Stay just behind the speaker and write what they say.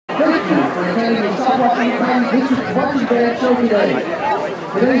Thank you for attending the South Washington County District Marching Band Show today.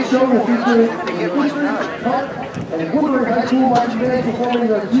 Today's show will feature the Eastern, Park, and Woodward High School Marching Band performing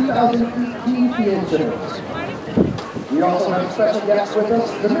their 2018 field shows. We also have special guests with us,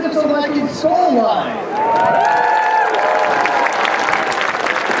 the Minnesota Vikings Soul Line.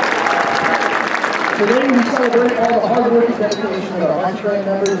 Today we celebrate all the hard work and dedication of our marching band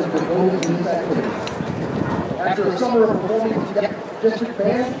members and devoted to this activity. After a summer of performing with the district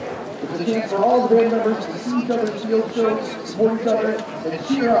band, it's a chance for all the band members to see each other's field shows, support each other, and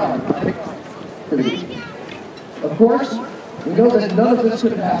cheer on. Of course, we know that none of this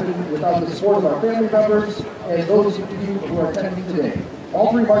could happen without the support of our family members and those of you who are attending today.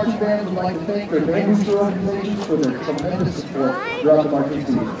 All three marching bands would like to thank their band booster organizations for their tremendous support throughout the marching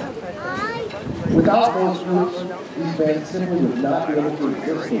season. Without those groups, these bands simply would not be able to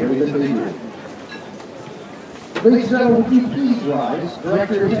exist the way that they do. Ladies and gentlemen, would you please rise,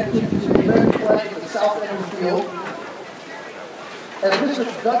 direct your attention to the American flag at the south end of the field, as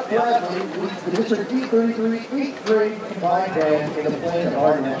Mr. Doug Bradley leads the District D33 8th grade combined band in the playing of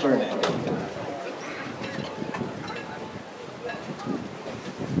our national anthem.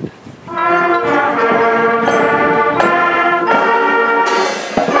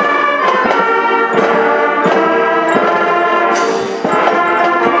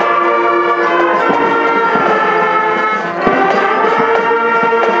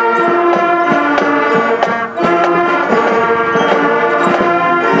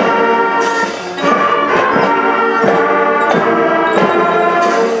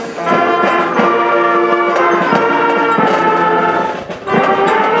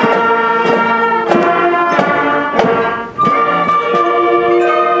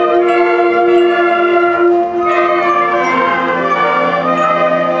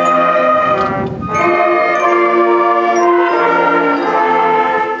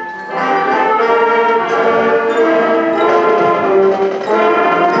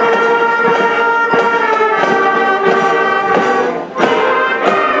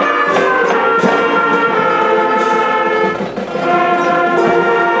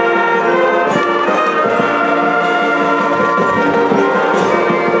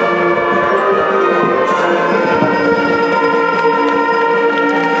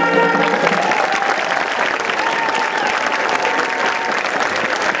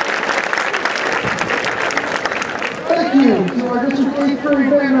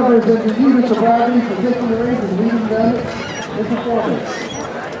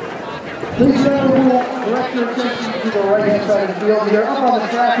 Please direct your attention to the right-hand side of the field here. Up on the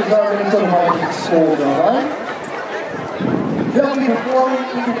track is our Minnesota Vikings Soul Line. They'll be performing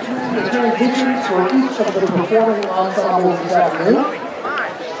in between the transitions for each of the performing ensembles this afternoon.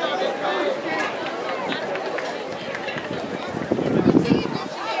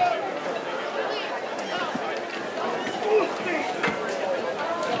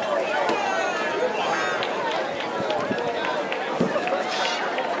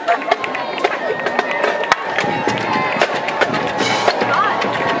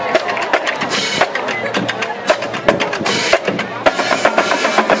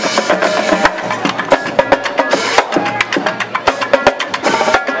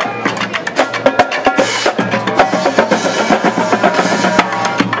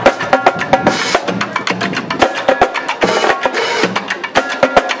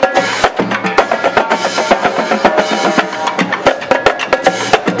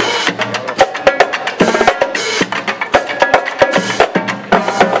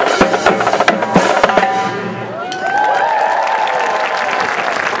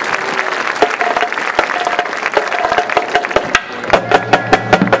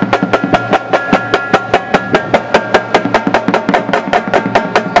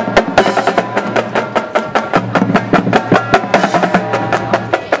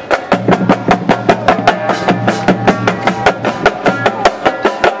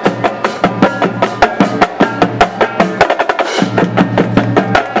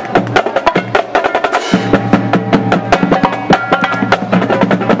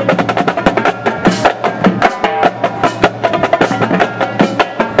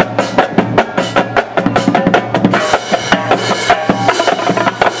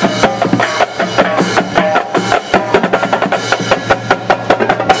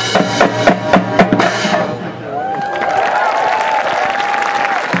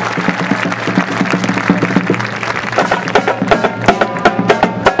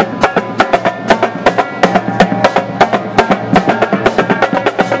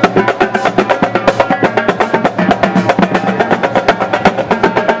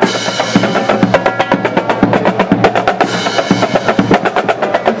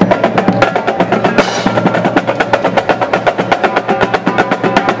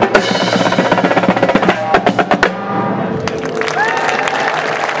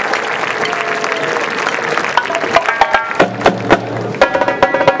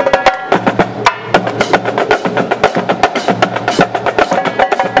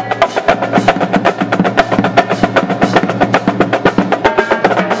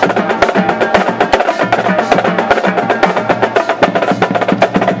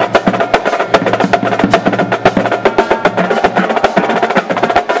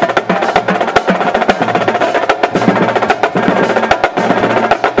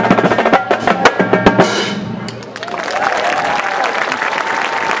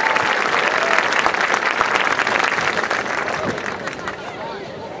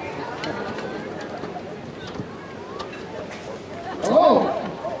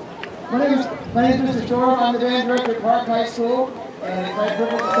 Durham. I'm the band director at Park High School, and it's my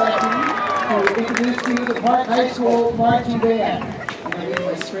privilege this afternoon to introduce to you the Park High School Marching Band. I'm going to read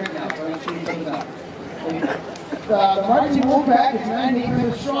my script now, so I'm going to speed things up. The Marching Wolfpack is 98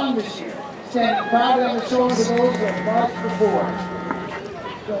 members strong this year, standing proudly on the shoulders of those who have marched before.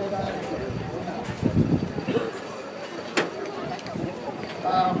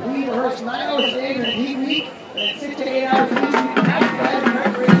 We rehearse 9 hours a day during heat week, and 6 to 8 hours a week after that in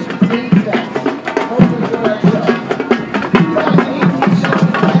preparation for stage events. Hope you enjoy our show. 2018 show is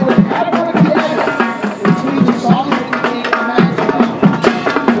entitled Abracadabra, which features songs that contain a magic power.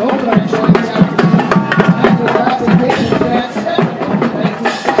 We hope that our show this afternoon after the last occasion dance Stephen from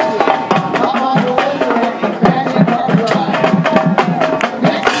 1968. Up on the River and Bandit Park Drive.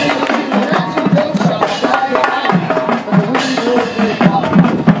 Next thing is the Magic Dope Shop by Friday Alley from the Windy World Great Pub.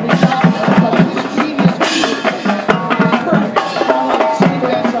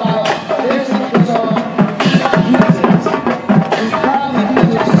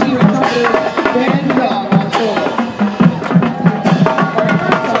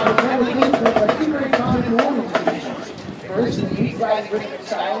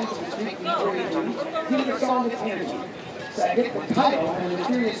 Second, the title and the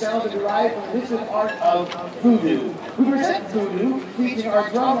mysterious sounds are derived from the mystic art of voodoo. We present voodoo, featuring our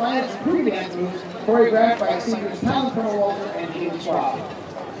drum lines and pre-dance moves, choreographed by singers Tom Walter and James Schwab.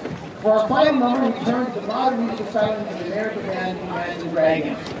 For our final number, we turn to the modern musical style of the American band Imagine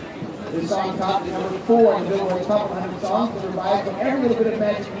Dragons. This song topped at number 4 on the Billboard Top 100 Songs that revive from every little bit of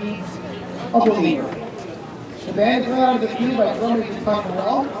magic needs a believer. The band is led out of the field by drum major Tom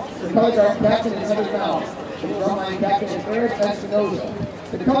Morell, the color guard captain is Heather Mount. The drumline captain is Eric Espinoza.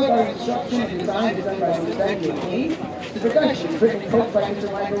 The color guard instruction and design is done by Rebecca Kane. The production is written and coached by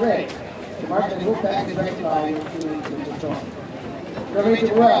Mr. Michael Ray. The marching Wolfpack is directed by Mr. Storm. Reverend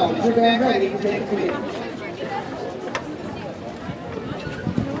Burrell, is your band ready to take the field?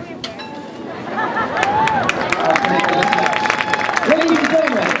 Ladies and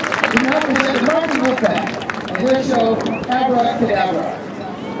gentlemen, we now present the Marching Wolfpack and their show, Abracadabra.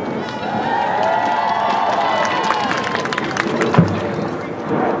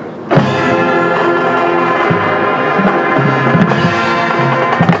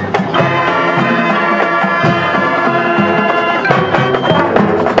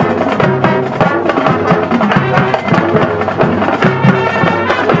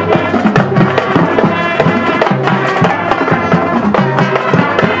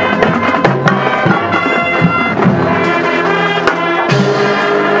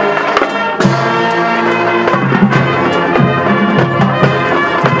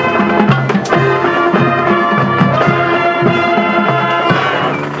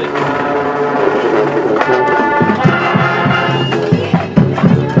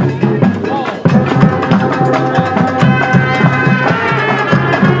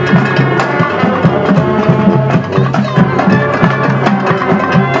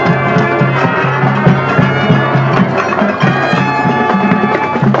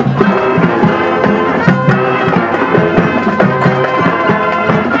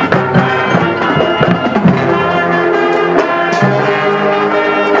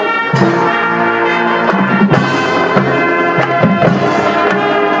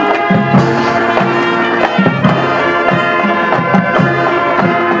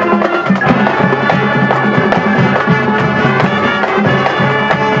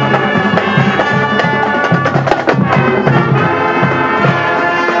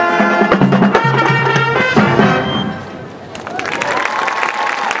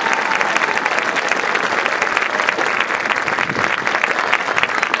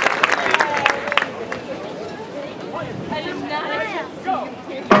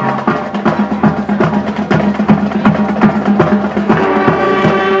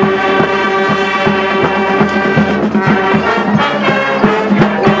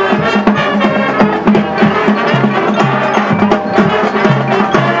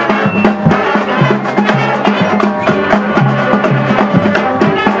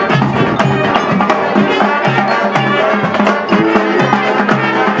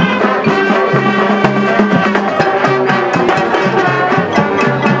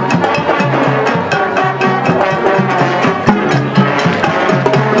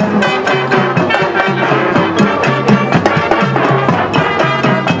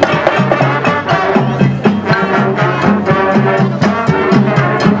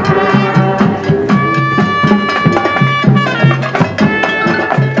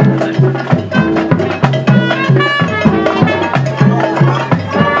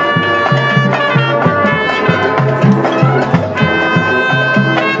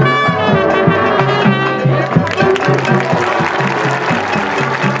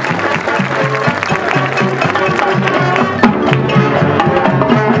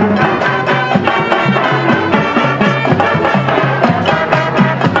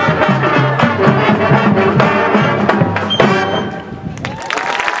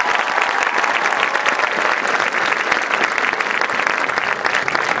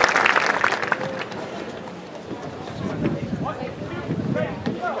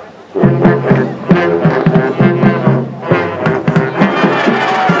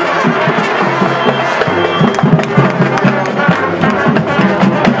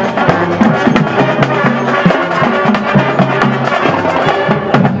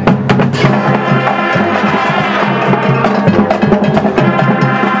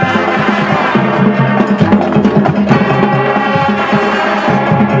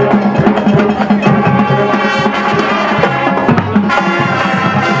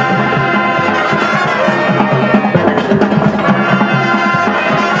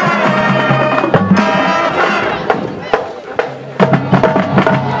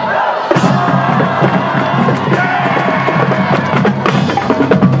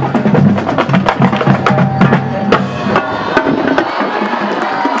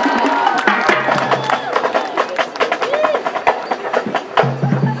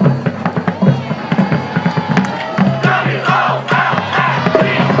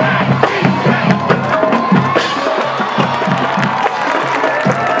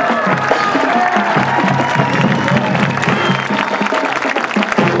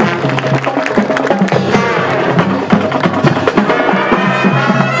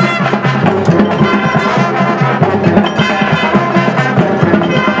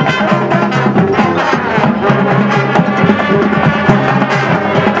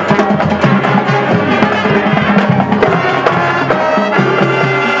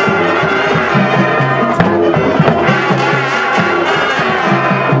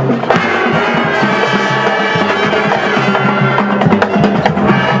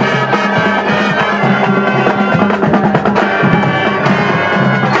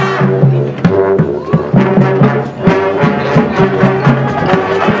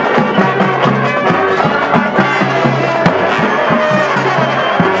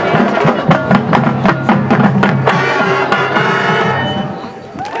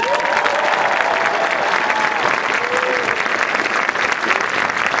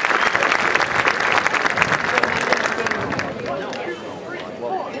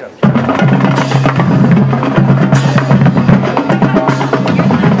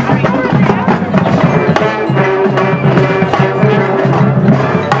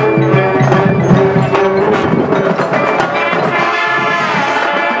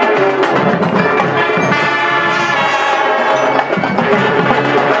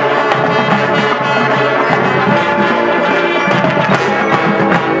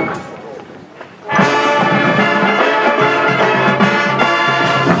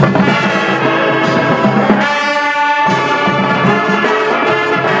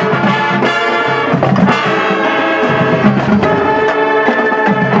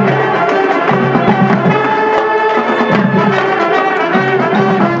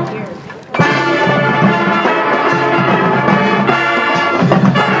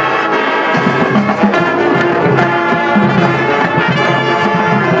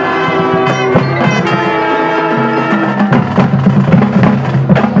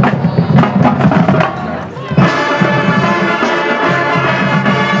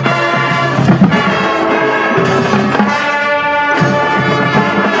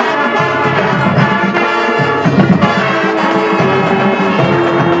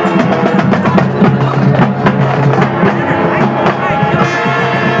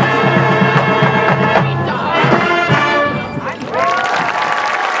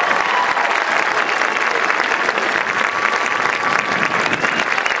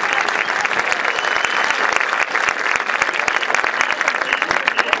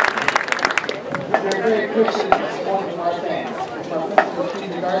 which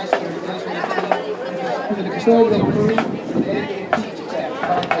means regards to the custodial crew, the dedicated teaching staff at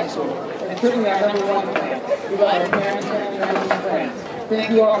Harvard High School, and certainly our number one plan. We love our parents, family members, and friends. Thank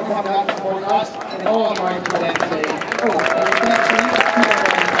you all for coming out and supporting us and all of our events today. Oh, and thanks to you.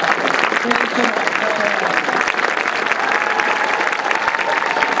 Thank you so much.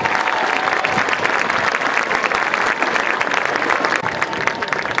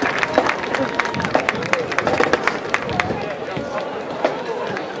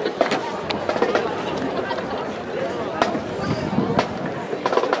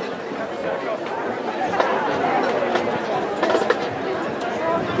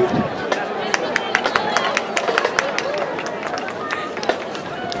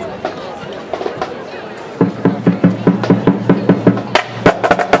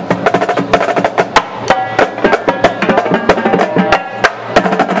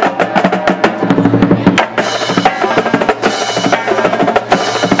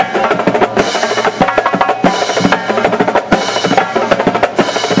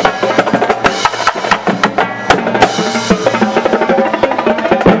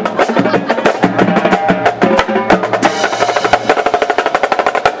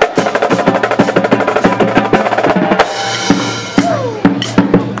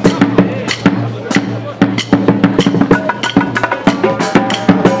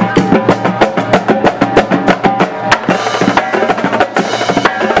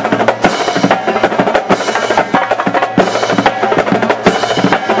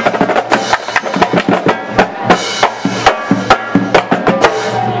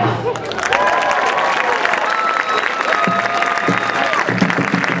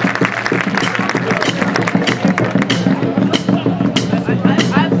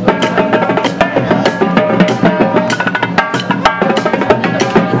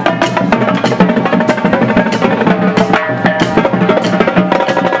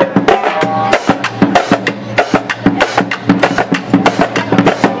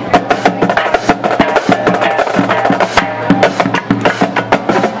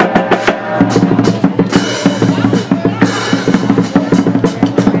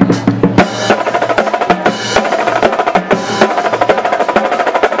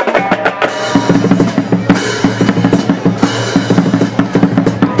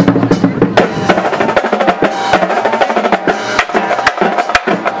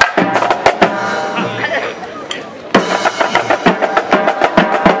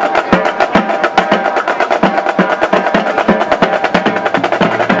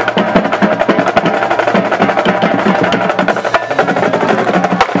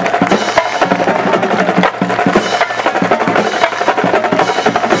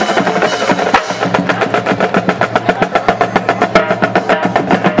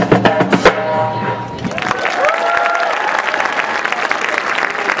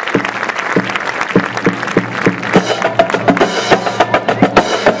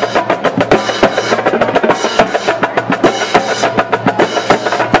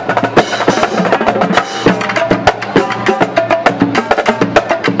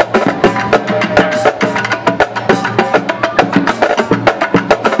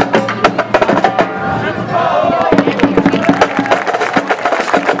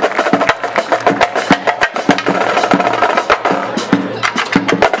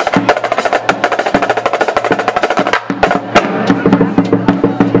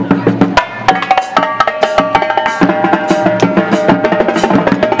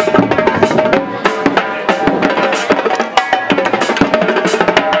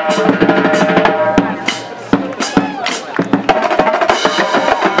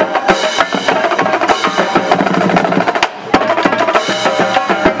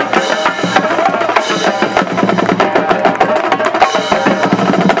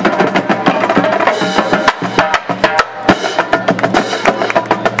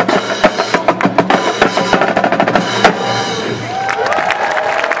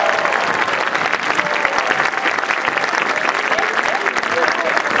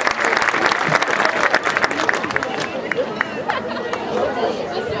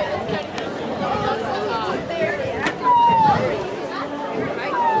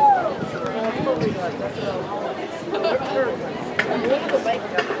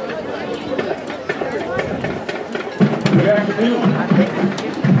 Good afternoon.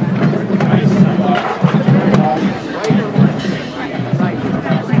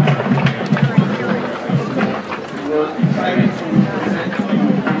 We're excited to present to you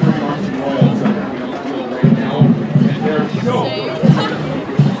the Boston Royals that are on the field right now, and their show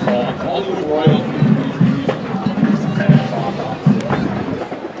called Hollywood Royals.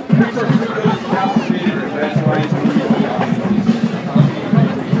 These are two really captivating and mesmerizing audiences.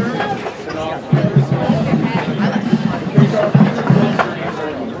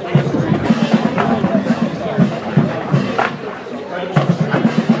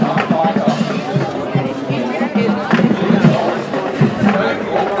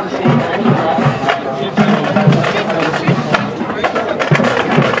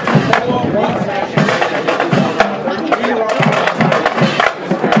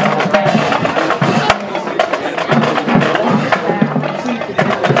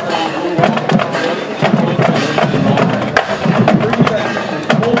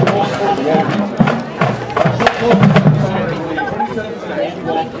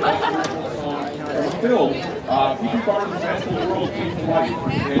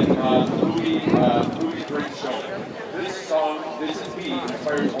 in the movie Great Showman. This song, This Is Me,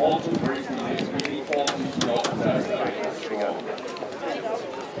 inspires all to embrace the unique qualities we all possess.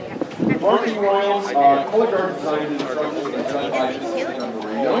 The Marching Royals, color guard design and instructions are done by Mr.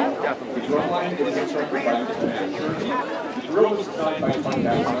 Marino. The drum line is instructed by Mr. Matt Shirley. The drill was designed by Mark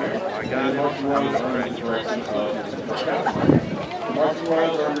Gassmeyer. And the Marching Royals are under the direction of Mr. Mark Gassmeyer. The Marching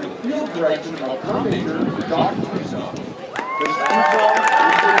Royals are under the field direction of drum major Dr. Trudeau. This is ready.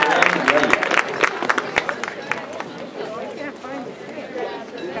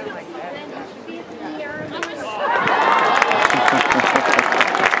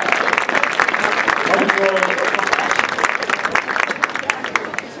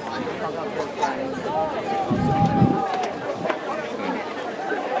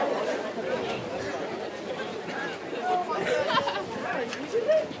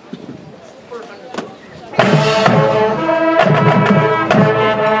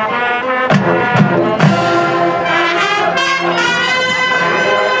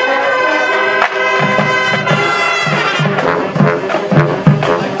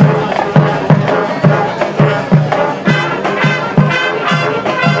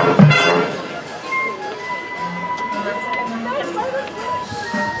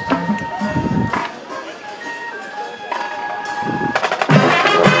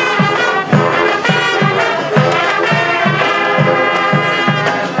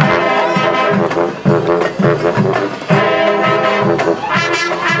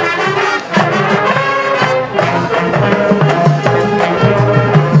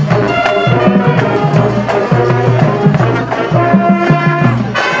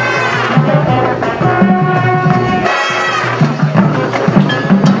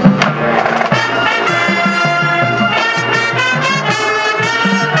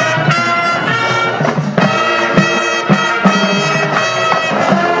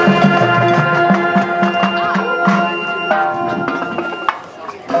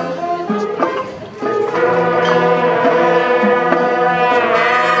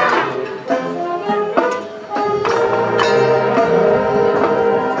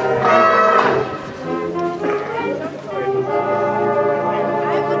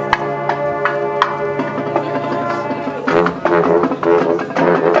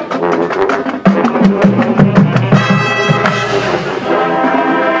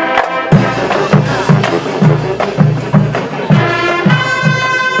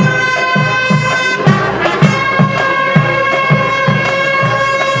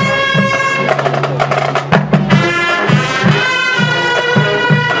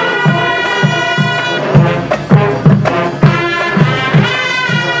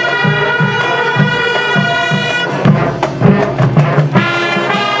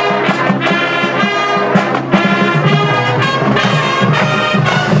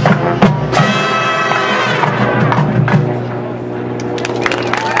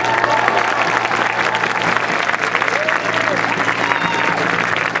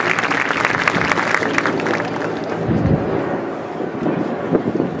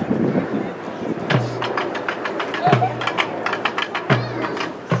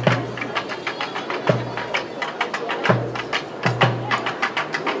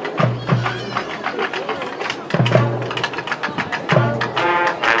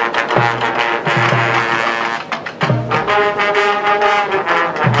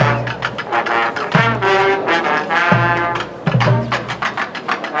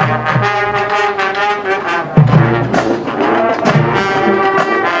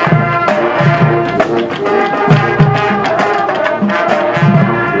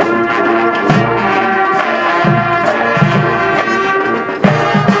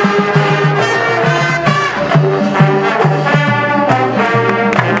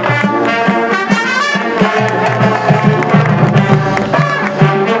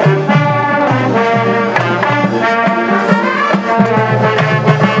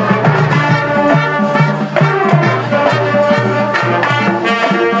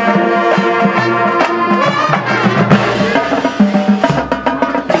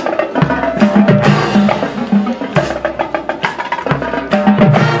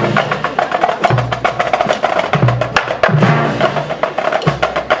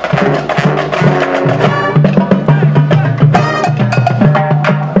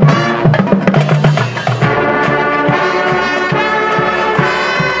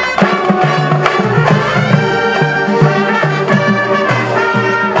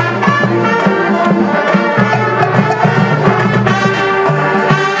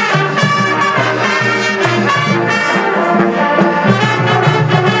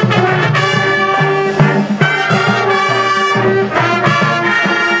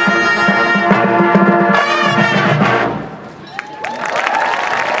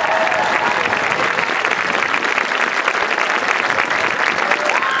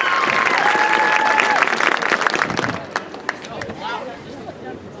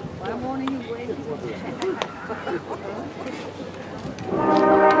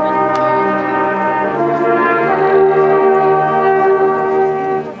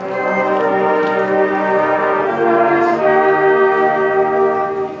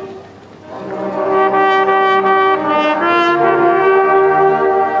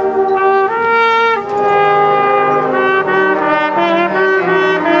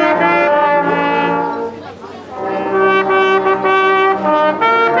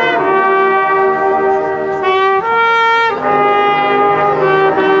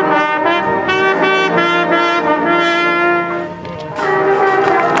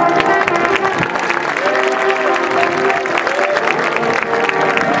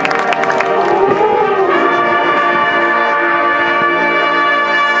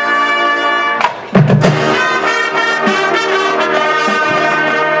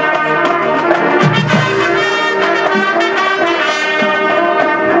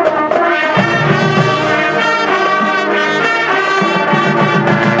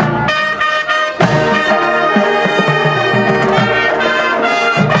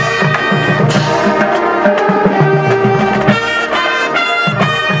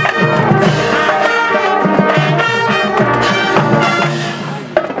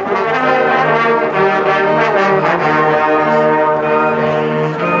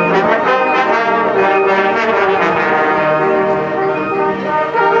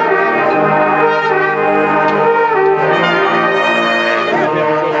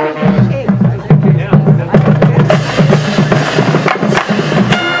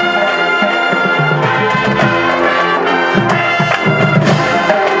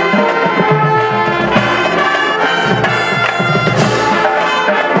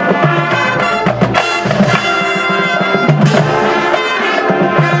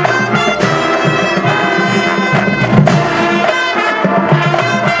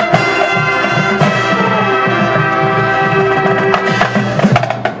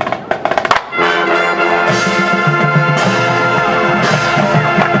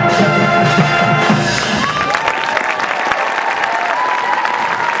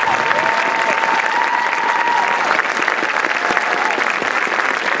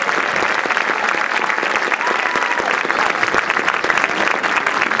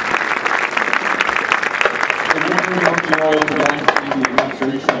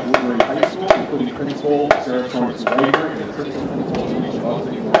 Principal Sarah Torrance Wager and the Principal Alicia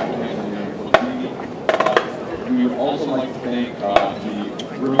Buzzing we would also like to thank the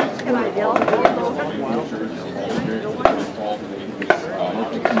brilliant support of all the teachers involved in this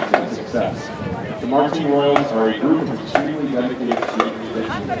marching season and success. The Marching Royals are a group of extremely dedicated students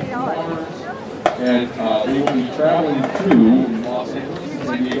and they will be traveling to Los Angeles and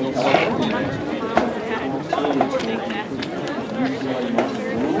San Diego, California next week.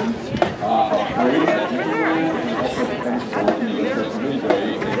 Parade at Disneyland and also performance for the USS Midway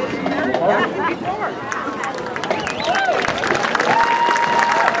in Central Park.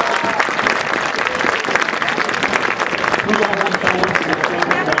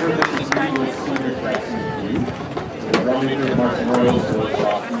 This is me with Senior Jackson Blue. The drum major of the Marching Royals was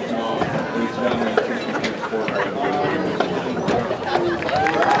ladies and gentlemen, Christian Transport.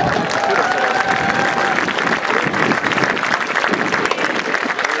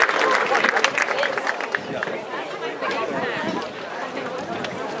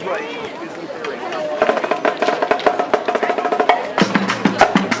 Right, isn't there a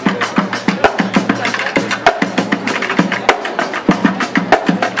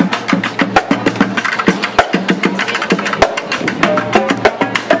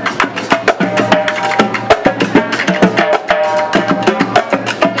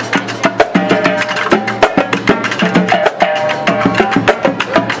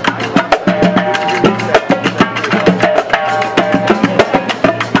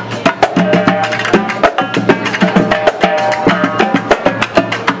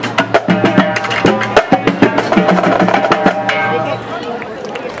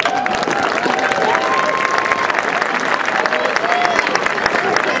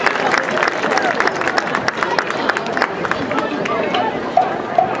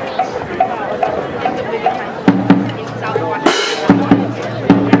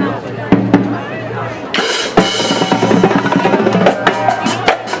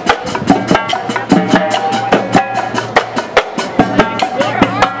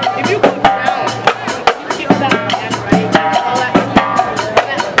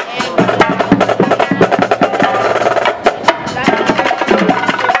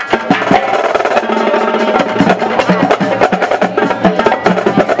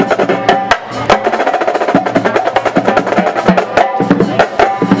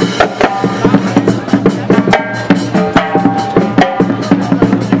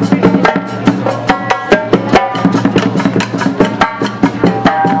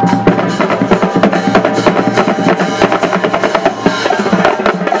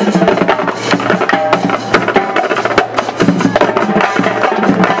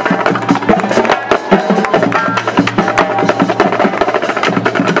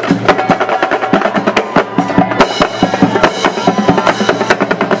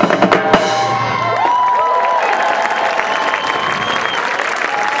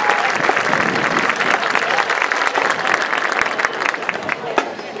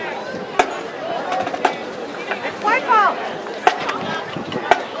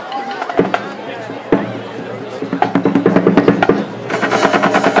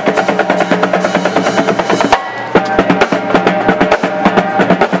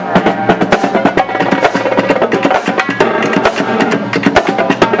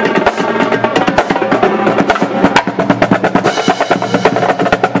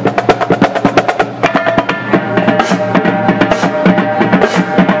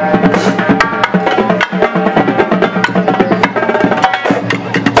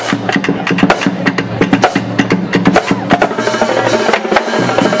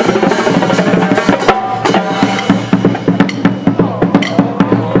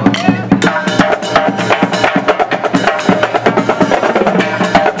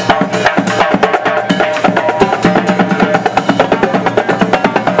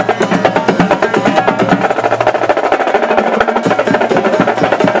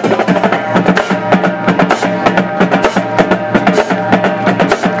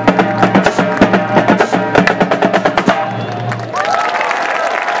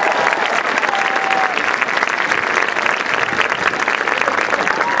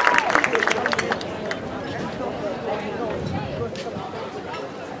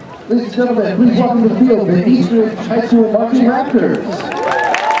Ladies and gentlemen, please welcome to the field the Eastridge High School Marching Raptors.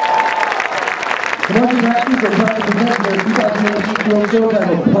 The Marching Raptors are proud to present their 2018 field show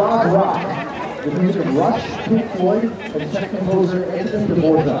titled Prog Rock, with music of Rush, Pink Floyd, and Czech composer Anton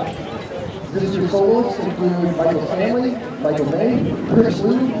Dvorak. This year's soloists include Michael Stanley, Michael May, Chris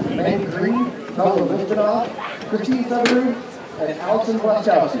Liu, Maggie Green, Paolo Liftenoff, Christine Sutherland, and Allison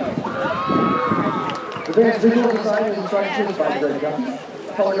Blachowski. The band's visual design and instructions by Greg Duffy,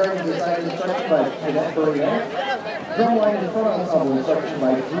 color guarding design and instruction by Jeanette Burnett, drumline and front ensemble instruction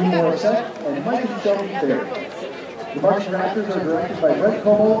by Drew Morissette, and Mike and Shelby Fair. The Marching Raptors are directed by Brett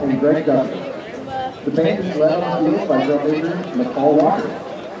Como and Greg Duffy. The band is led on the field by drum major McCall Walker.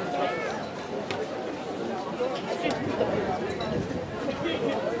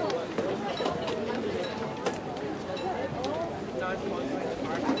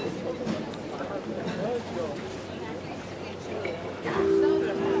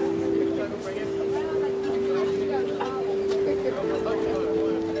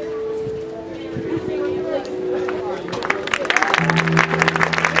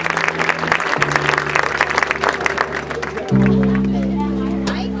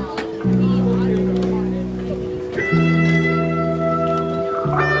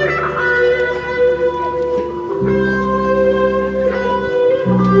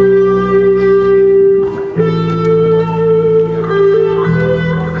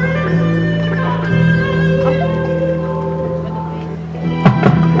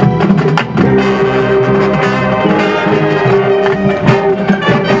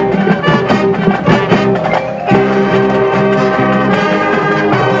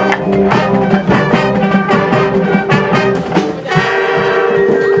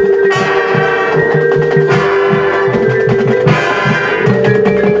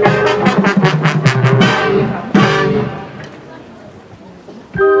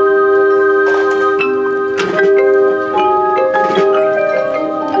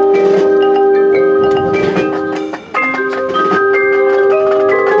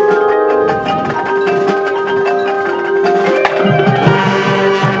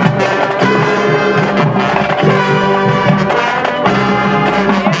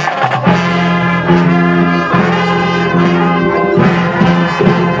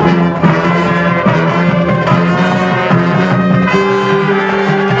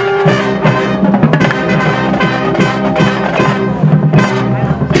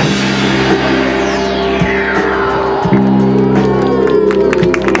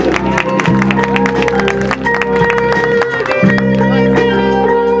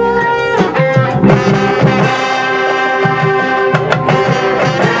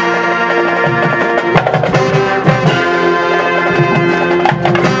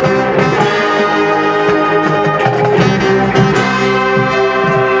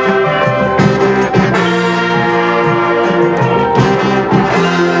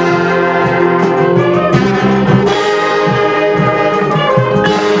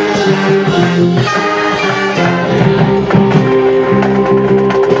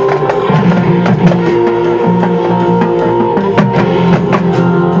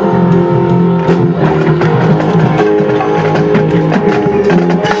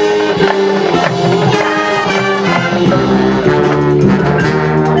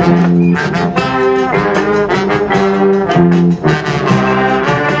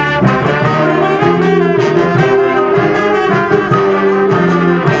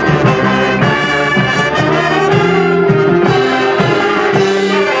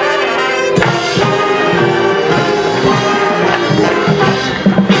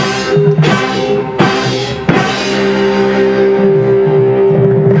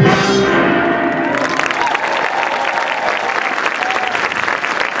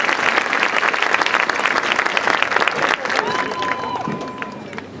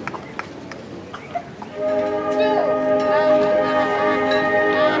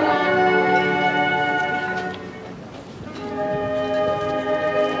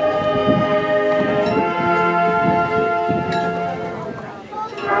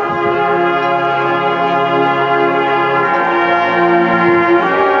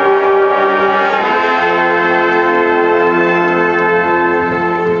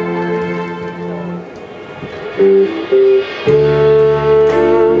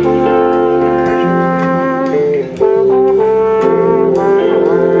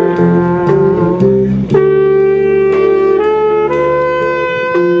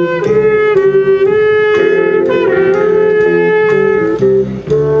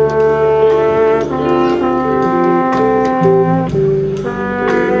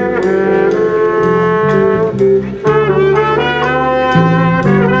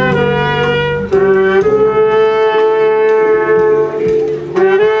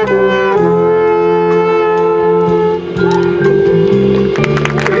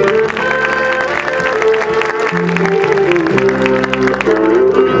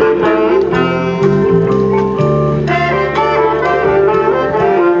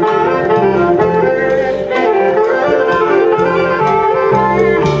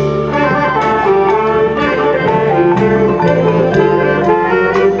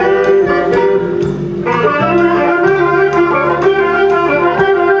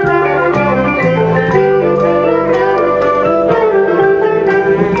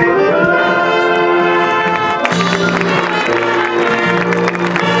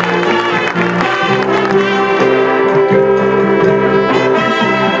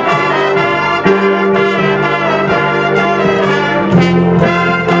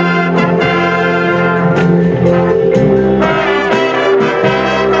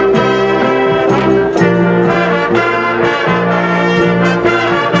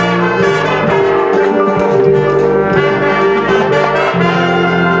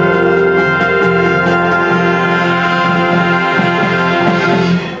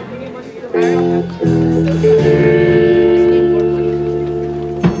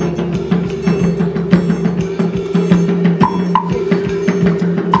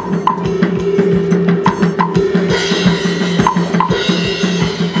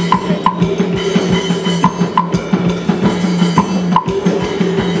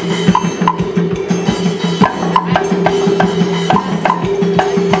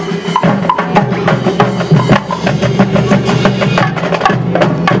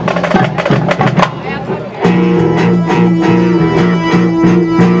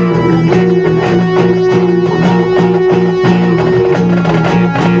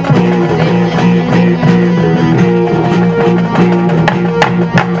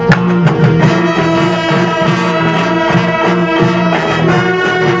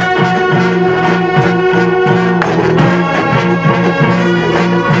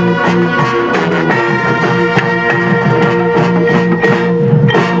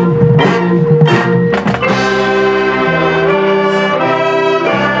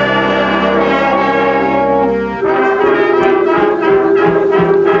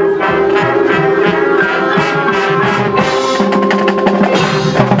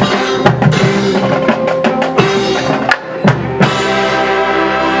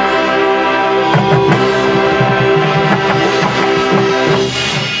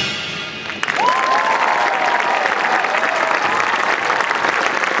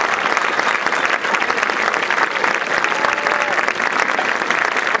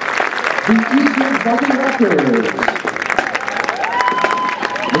 the Eastern Marching Raptors.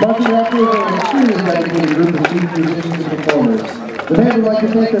 The Marching Raptors are an extremely dedicated group of student musicians and performers. The band would like to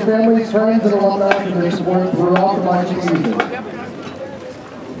thank their families, friends, and alumni for their support throughout the marching season.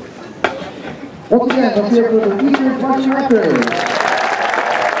 Once again, let's hear it for the Eastern Marching Raptors.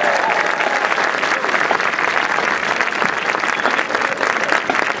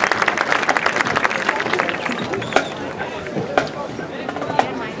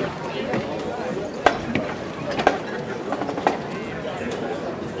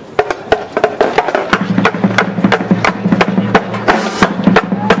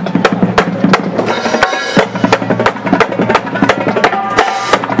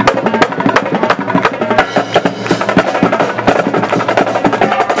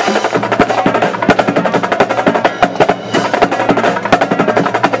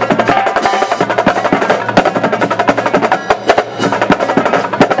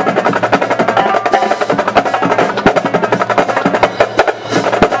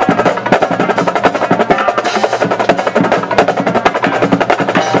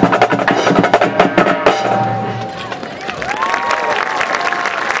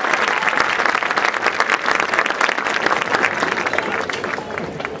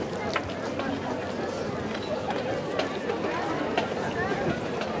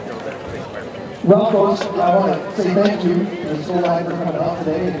 Well, folks, I want to say thank you to the Soul Line for coming out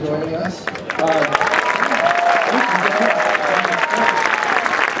today and joining us.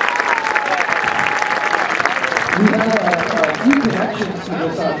 We have a few connections to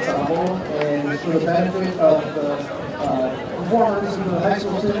this ensemble, and for the benefit of the performers and the high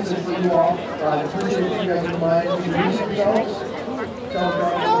school students and for you all, I appreciate if you guys would mind introducing yourselves. Tell them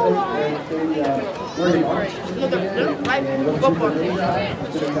where you are, and what's your name,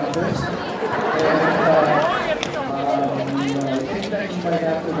 sitting down first.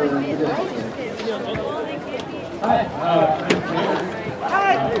 Hi.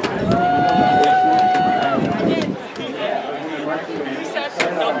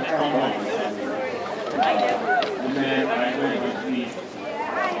 And then I went with the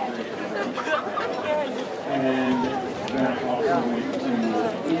and then I also went to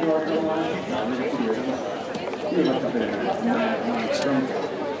New York, Carolina.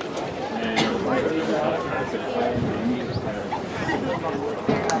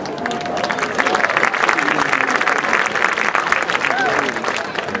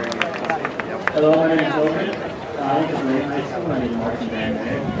 Hello, my name is Logan. I went to Lake High School. I'm in marching band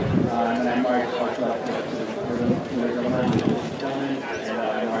there. And I marched for the government gentlemen, and I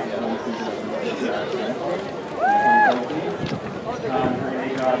marched on the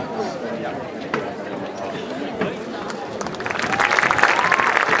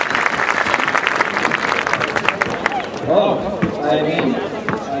Oh, I mean,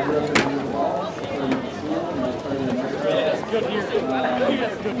 I grew up in New Falls, in school, and I started in America. Good here.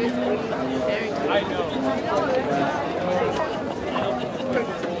 I know.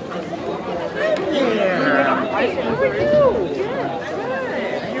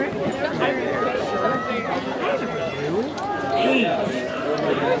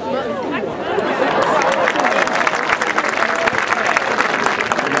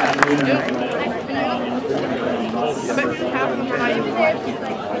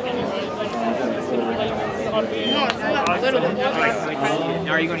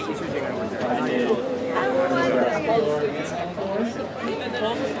 Are you going to eat your chicken?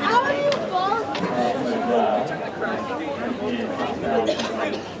 How are you both?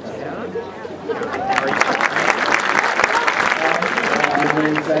 My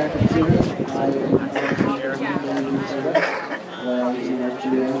name is Zach Computer. I am where I was in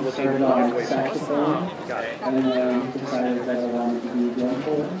RGM, started on saxophone, and then decided that I wanted to be a drum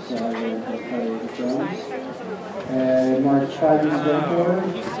corps, so I learned how to play the drums. And marched 5 years ago,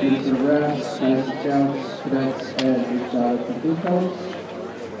 did some reps, fancy jumps, cadets, and reached out to food codes.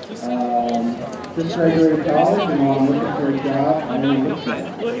 Just graduated college, and while I'm looking for a job, I'm in Richmond.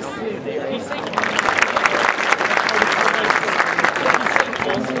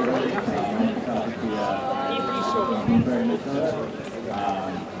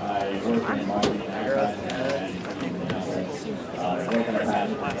 I work in marketing and advertising and work on a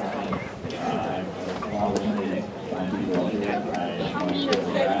passion along with many fine people here. I want to go to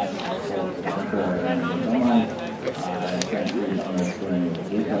grass, graduated on the spring with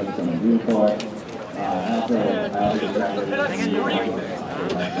Blue Coats and the Blue Corps. After I also graduated from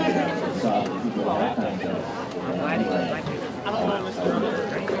the U.S., I saw people all kinds of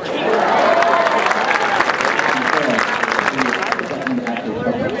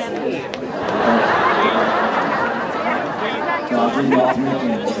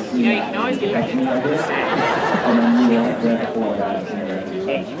Yeah, you can always get back into and then you will have to pull that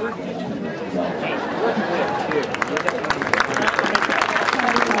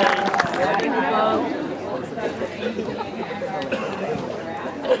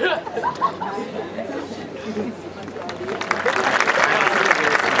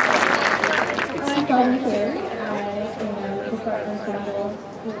I'm Kelly Terry. I am the start ensemble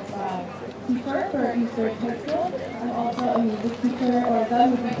teacher for Eastern High School. I'm also a music teacher or the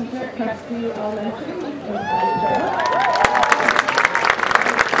music teacher at Crestview Elementary in Georgia.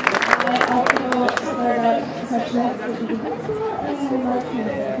 I also started out percussionist at Eastern High School and marching in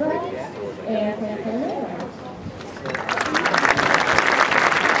the drums and playing clarinet.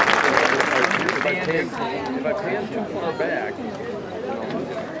 If I pan too far back,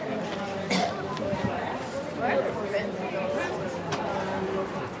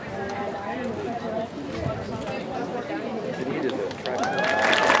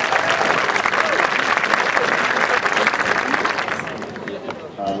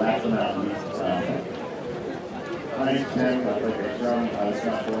 last but not least, my name's Tim. I play bass drum. I was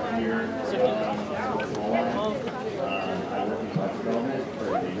not working here. I work in product development for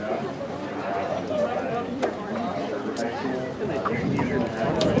a day job.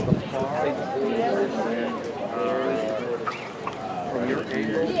 from your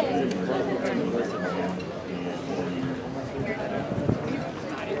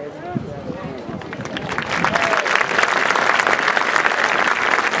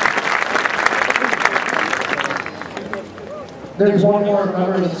There's one more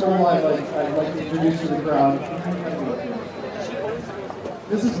member of the Soul Life I'd like to introduce to the crowd.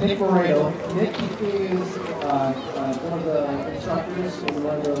 This is Nick Moreno. Nick is one of the instructors and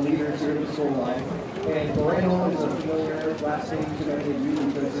one of the leaders here at the Soul Life. And Moreno is a familiar last name to many of you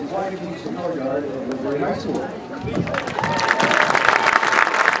because his wife teaches the color guard at Woodbury High School.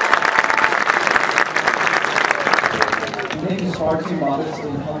 Nick is far too modest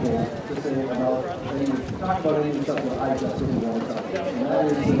and humble to say about talk about any of the stuff that I just didn't want to talk about. And that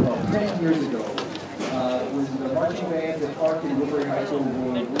is about 10 years ago, when the marching band at Park in Woodbury High School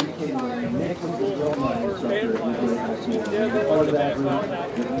were rekindling. Nick was the drumline instructor at Woodbury High School. And part of that group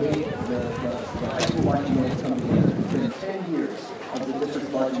that made the high school marching band come together. It's been 10 years of the district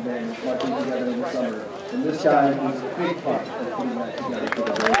marching band marching together in the summer. And this guy was a big part of putting that together for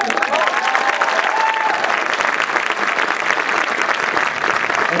the whole thing.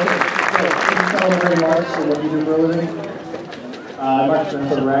 Tell them very much for what you do for a living. I march for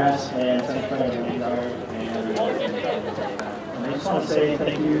the Rats and St. Clair Vanguard, and I just want to say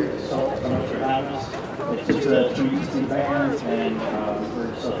thank you so much for having us. It's just a treat to see bands, and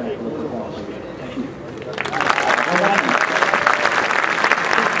we're so thankful for the performance we get. Thank you.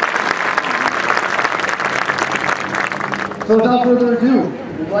 So without further ado,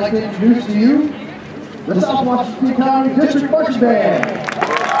 we'd like to introduce to you the South Washington County District Marching Band.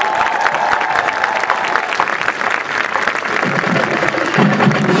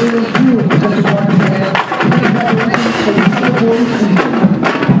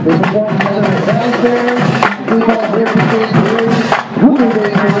 They performed together at Valley Fair, Blue Ball Bear Brigade Parade, Woodbury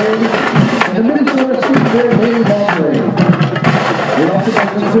Day Parade, and the Minnesota State Fair Daily Ball Parade. They also got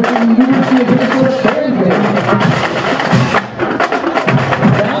the University of Minnesota Band Band.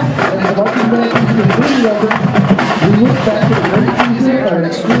 Now, as the marching band is completely over, we look back at the great season and are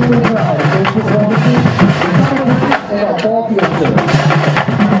extremely proud of those performances, the time and our fall field show.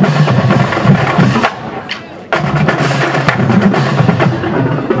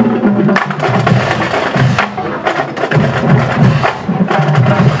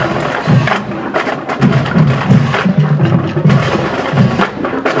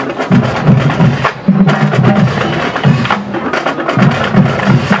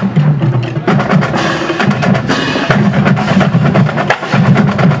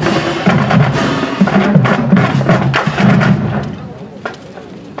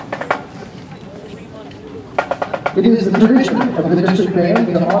 It is the tradition of the district band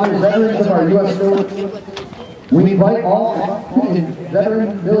to honor veterans of our U.S. military. We invite all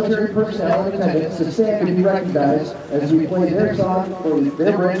veteran military personnel in attendance to stand and be recognized as we play their song for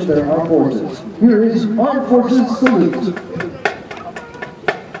their branch of their armed forces. Here is Armed Forces Salute.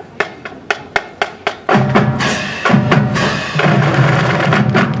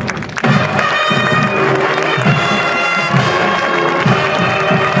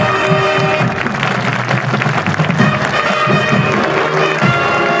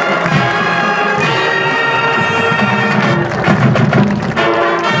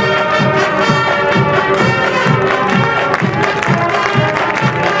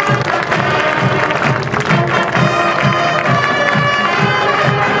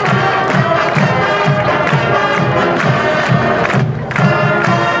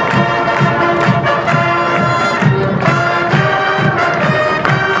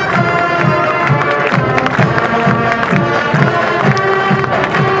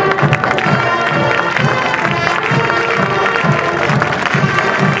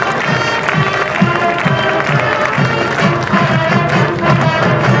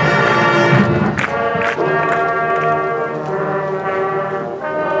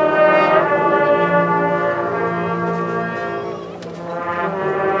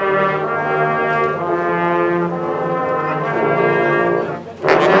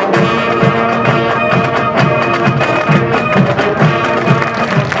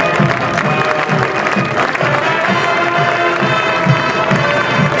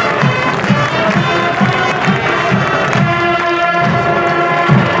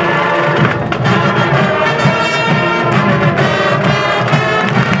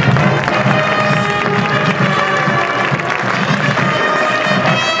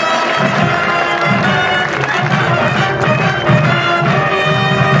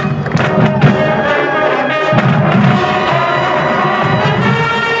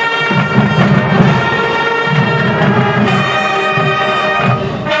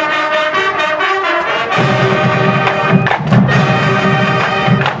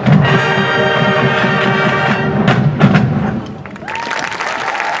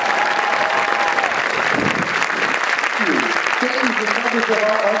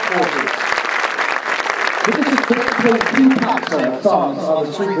 on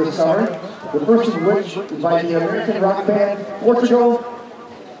the street this summer. The first of which is by the American rock band Portugal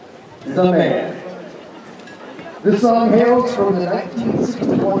The Man. This song hails from the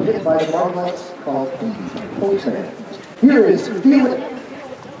 1961 hit by the Marvelettes called Postman. Here is Feel It.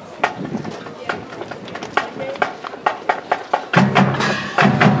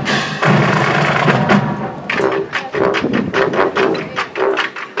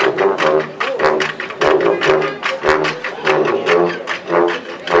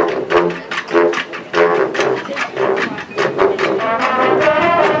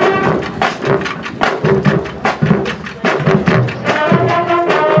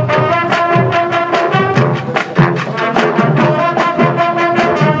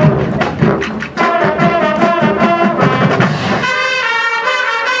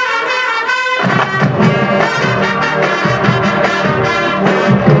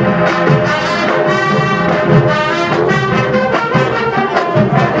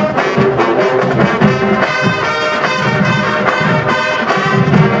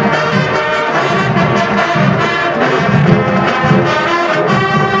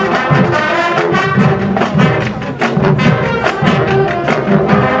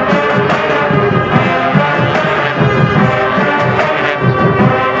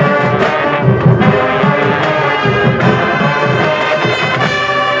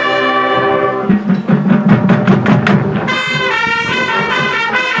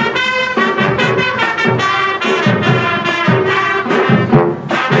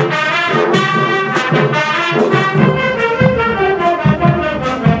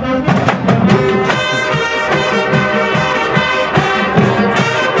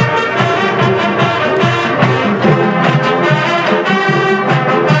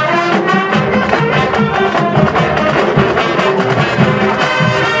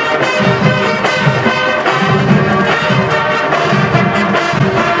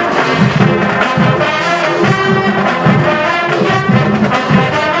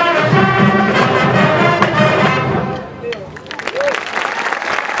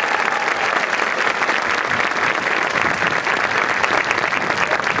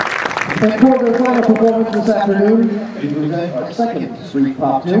 And for the final performance this afternoon, we present our second street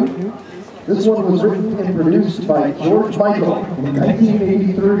pop tune. This one was written and produced by George Michael in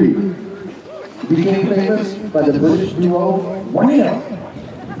 1983. He became famous by the British duo Wham!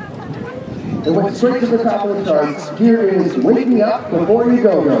 It went straight to the top of the charts. Here is Wake Me Up Before You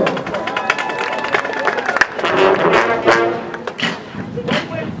Go Go.